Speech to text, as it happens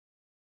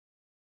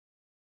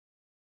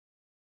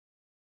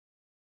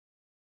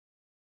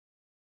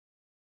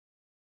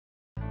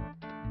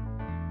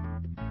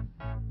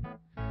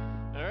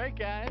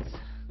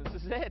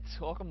is it.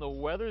 Welcome to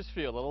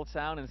Weathersfield, a little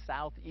town in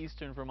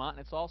southeastern Vermont.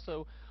 And it's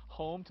also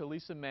home to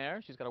Lisa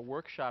Mair. She's got a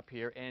workshop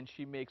here, and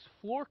she makes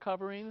floor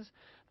coverings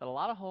that a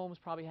lot of homes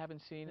probably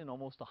haven't seen in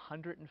almost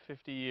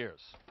 150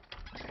 years.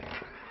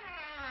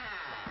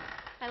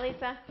 Hi,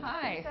 Lisa.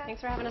 Hi. Lisa. Thanks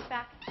for having us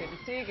back. Good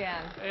to see you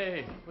again.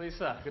 Hey,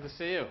 Lisa. Good to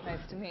see you. Nice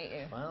to meet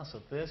you. Wow, so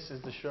this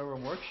is the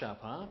showroom workshop,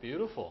 huh?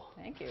 Beautiful.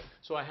 Thank you.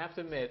 So I have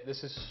to admit,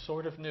 this is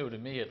sort of new to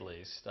me at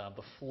least,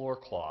 the floor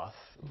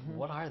cloth.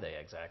 What are they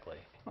exactly?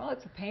 Well,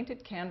 it's a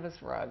painted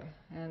canvas rug,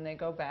 and they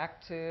go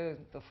back to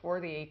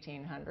before the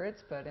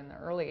 1800s, but in the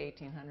early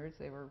 1800s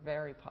they were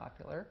very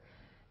popular.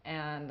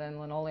 And then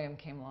linoleum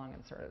came along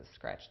and sort of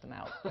scratched them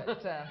out.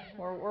 But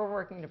we're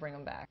working to bring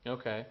them back.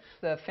 Okay.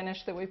 The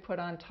finish that we put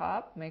on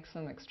top makes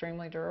them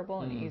extremely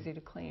durable and easy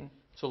to clean.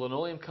 So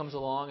linoleum comes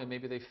along and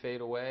maybe they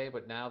fade away,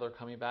 but now they're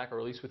coming back, or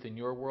at least within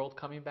your world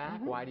coming back.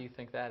 Why do you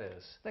think that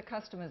is? The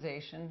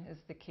customization is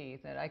the key,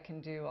 that I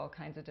can do all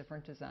kinds of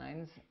different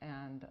designs,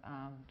 and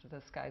the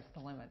sky's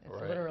the limit.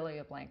 It's literally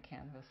a blank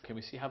canvas. Can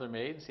we see how they're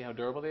made and see how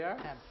durable they are?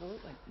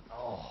 Absolutely.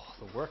 Oh,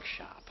 the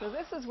workshop. So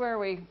this is where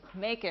we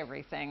make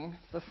everything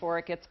before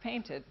it gets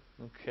painted.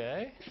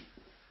 Okay.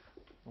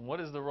 And what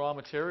is the raw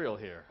material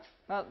here?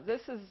 Well,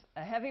 this is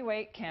a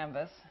heavyweight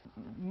canvas,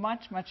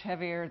 much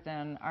heavier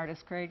than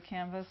artist grade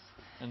canvas.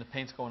 And the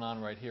paint's going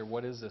on right here.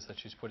 What is this that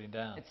she's putting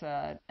down? It's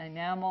an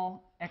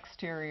enamel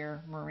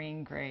exterior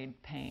marine grade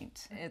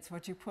paint. It's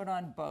what you put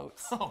on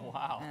boats. Oh,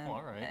 wow. And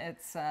all right.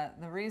 It's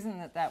the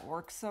reason that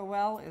works so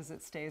well is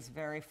it stays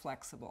very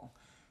flexible.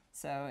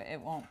 So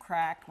it won't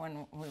crack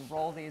when we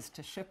roll these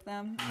to ship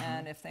them,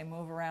 and if they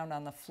move around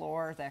on the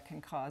floor, that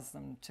can cause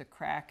them to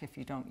crack if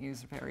you don't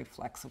use very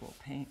flexible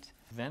paint.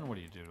 Then what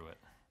do you do to it?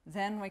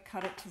 Then we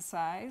cut it to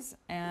size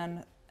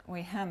and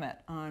we hem it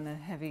on a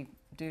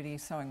heavy-duty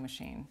sewing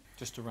machine.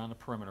 Just around the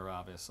perimeter,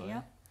 obviously.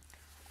 Yep.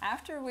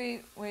 After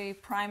we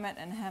prime it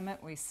and hem it,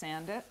 we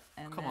sand it.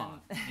 And Come on,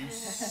 you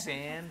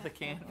sand the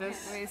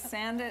canvas? We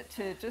sand it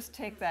to just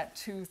take that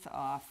tooth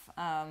off,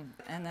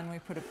 and then we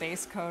put a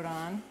base coat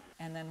on,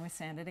 and then we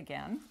sand it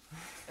again.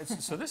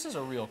 So this is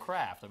a real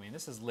craft. I mean,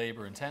 this is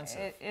labor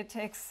intensive. It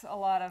takes a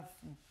lot of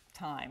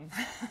time.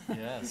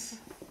 Yes.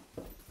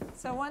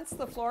 So once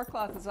the floor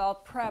cloth is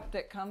all prepped,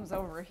 it comes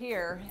over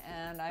here,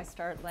 and I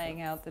start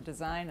laying out the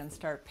design and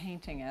start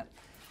painting it.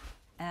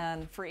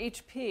 And for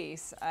each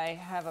piece, I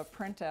have a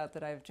printout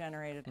that I've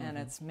generated, and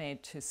it's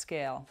made to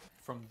scale.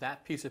 From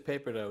that piece of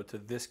paper, though, to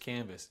this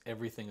canvas,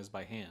 everything is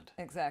by hand.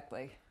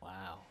 Exactly.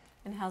 Wow.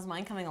 And how's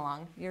mine coming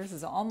along? Yours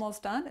is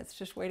almost done. It's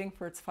just waiting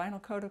for its final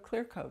coat of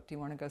clear coat. Do you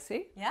want to go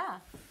see? Yeah.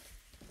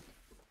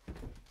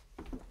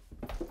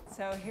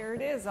 So here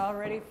it is, all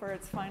ready for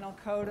its final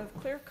coat of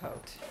clear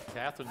coat.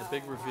 Catherine, the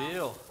big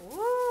reveal.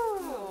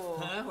 Woo!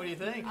 Huh? What do you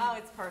think? Oh,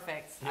 it's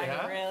perfect. Yeah?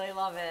 I really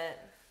love it.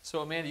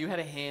 So, Amanda, you had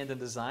a hand in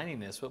designing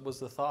this. What was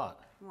the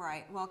thought?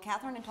 Right. Well,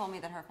 Catherine had told me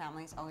that her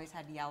family's always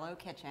had yellow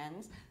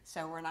kitchens,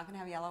 so we're not going to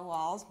have yellow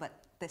walls, but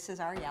this is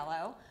our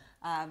yellow,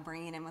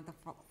 bringing it in with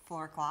the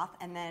floor cloth.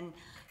 And then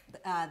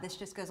this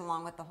just goes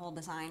along with the whole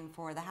design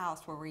for the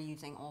house, where we're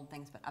using old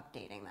things but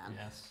updating them.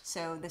 Yes.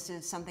 So this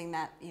is something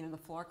that, you know, the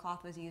floor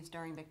cloth was used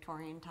during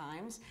Victorian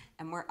times,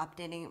 and we're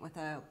updating it with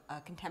a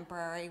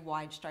contemporary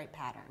wide stripe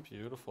pattern.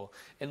 Beautiful.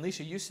 And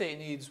Lisa, you say it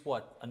needs,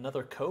 what,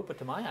 another coat? But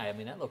to my eye, I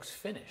mean, that looks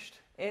finished.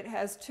 It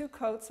has 2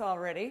 coats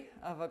already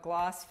of a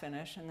gloss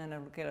finish, and then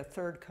it'll get a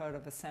 3rd coat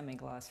of a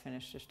semi-gloss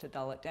finish just to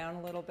dull it down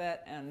a little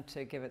bit and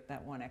to give it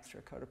that 1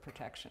 extra coat of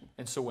protection.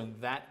 And so when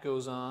that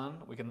goes on,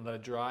 we can let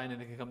it dry and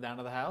then it can come down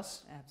to the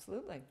house?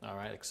 Absolutely. All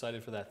right,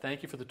 excited for that.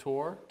 Thank you for the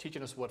tour,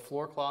 teaching us what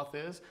floor cloth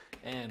is,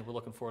 and we're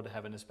looking forward to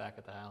having this back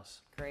at the house.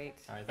 Great.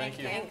 All right, thank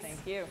you.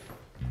 Thank you.